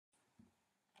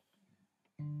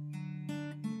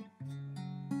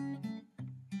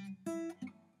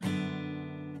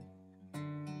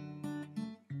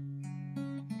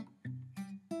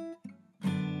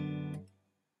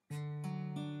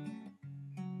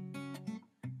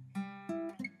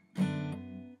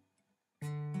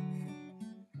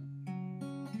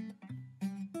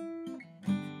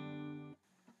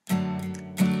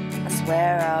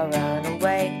swear I'll run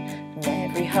away from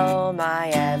every home I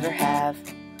ever have.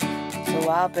 So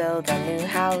I'll build a new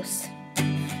house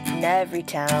in every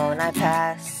town I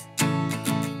pass.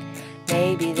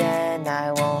 Maybe then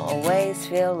I won't always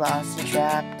feel lost and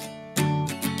trapped.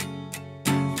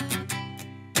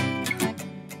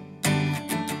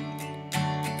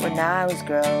 When I was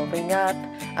growing up,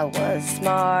 I was the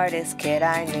smartest kid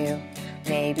I knew.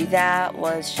 Maybe that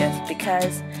was just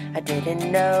because I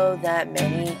didn't know that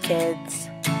many kids.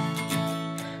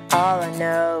 All I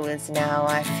know is now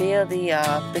I feel the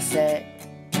opposite.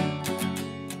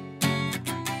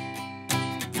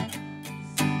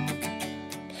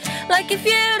 Like if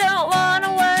you don't want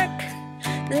to work,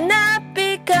 then that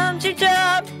becomes your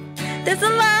job. There's a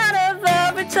lot of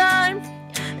overtime,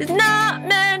 there's not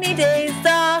many days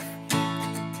off.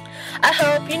 I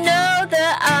hope you know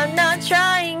that I'm not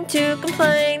trying to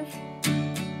complain.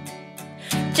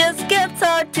 Just gets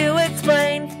hard to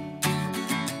explain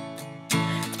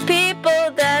to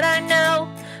people that I know,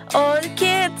 or the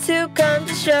kids who come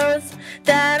to shows,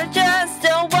 that I just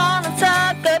don't want to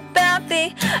talk about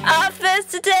the office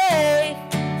today.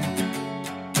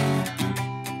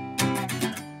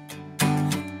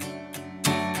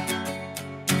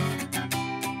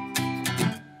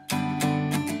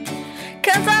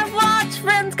 Cause I've watched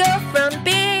friends go from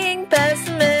being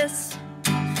pessimists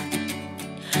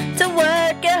to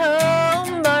work at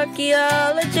home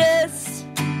archaeologists.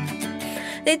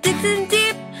 They dig in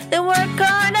deep, they work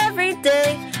hard every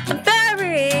day,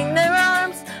 burying their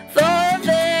arms for a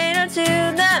vein or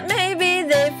two that maybe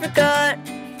they forgot.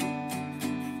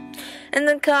 And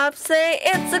the cops say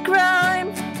it's a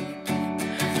crime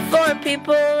for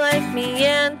people like me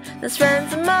and those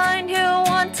friends of mine who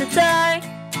want to die.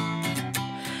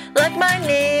 Like my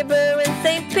neighbor in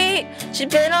St. Pete, she's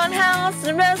been on house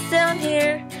arrest down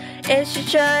here. If she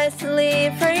tries to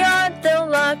leave her yard, they'll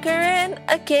lock her in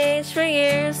a cage for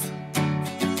years.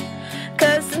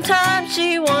 Cause sometimes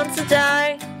she wants to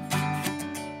die,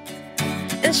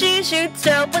 and she shoots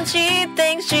dope when she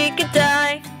thinks she could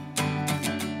die.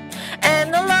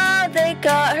 And the law, they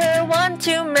caught her one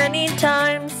too many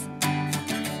times,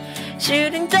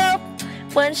 shooting dope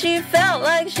when she felt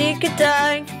like she could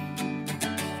die.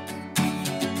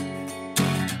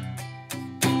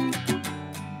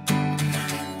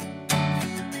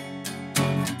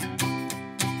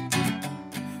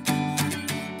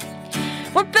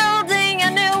 We're building a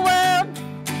new world.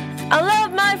 I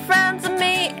love my friends and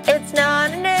me. It's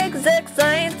not an exact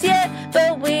science yet,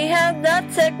 but we have the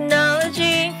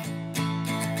technology.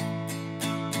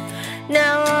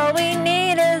 Now all we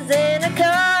need is an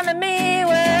economy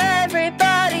where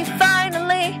everybody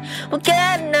finally will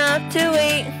get enough to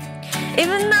eat.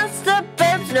 Even the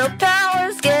suburbs, no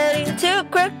power's getting too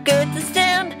crooked to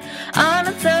stand on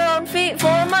its own feet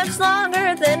for much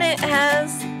longer than it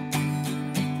has.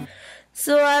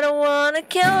 So I don't want to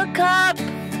kill a cop.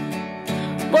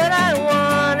 What I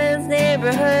want is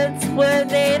neighborhoods where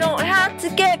they don't have to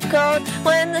get called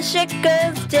when the shit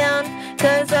goes down.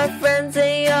 Cause our friends,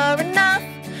 they are enough,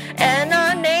 and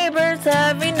our neighbors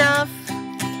have enough.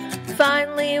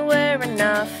 Finally we're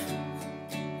enough.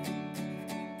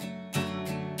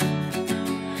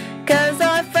 Cause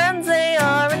our friends, they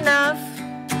are enough,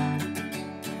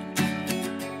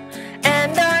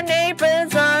 and our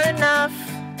neighbors are enough.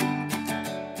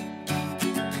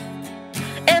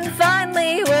 And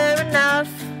finally we're enough.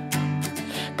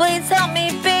 Please help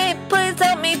me be, please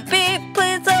help me be,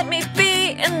 please help me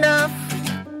be enough.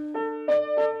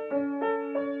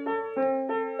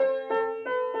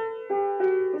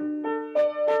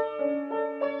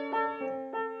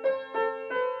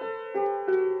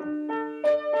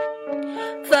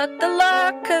 Fuck the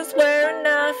law, cause we're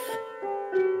enough.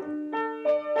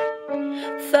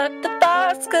 Fuck the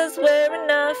boss, cause we're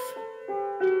enough.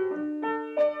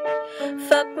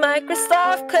 Fuck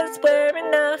Microsoft, cause we're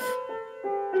enough.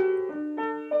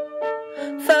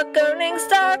 Fuck owning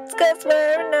stocks, cause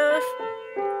we're enough.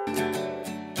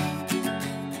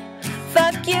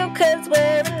 Fuck you, cause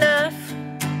we're enough.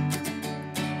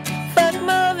 Fuck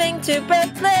moving to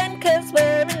Brooklyn, cause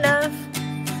we're enough.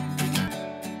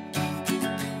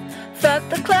 Fuck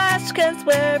the Clash, cause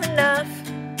we're enough.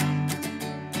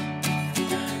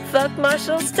 Fuck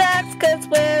Marshall's tax, cause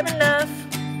we're enough.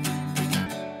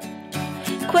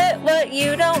 Quit what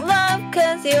you don't love,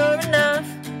 cause you're enough.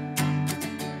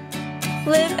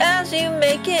 Live as you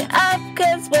make it up,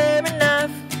 cause we're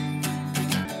enough.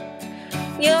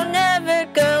 You'll never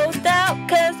go without,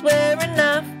 cause we're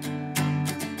enough.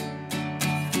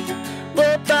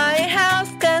 We'll buy a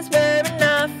house, cause we're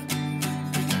enough.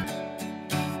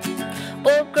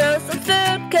 We'll grow some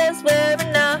food, cause we're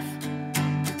enough.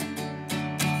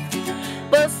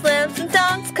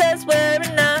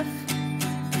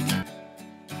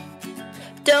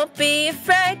 be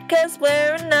afraid, 'cause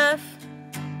we're enough.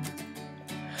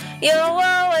 You'll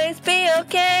always be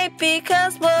okay,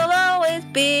 because we'll always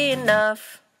be enough.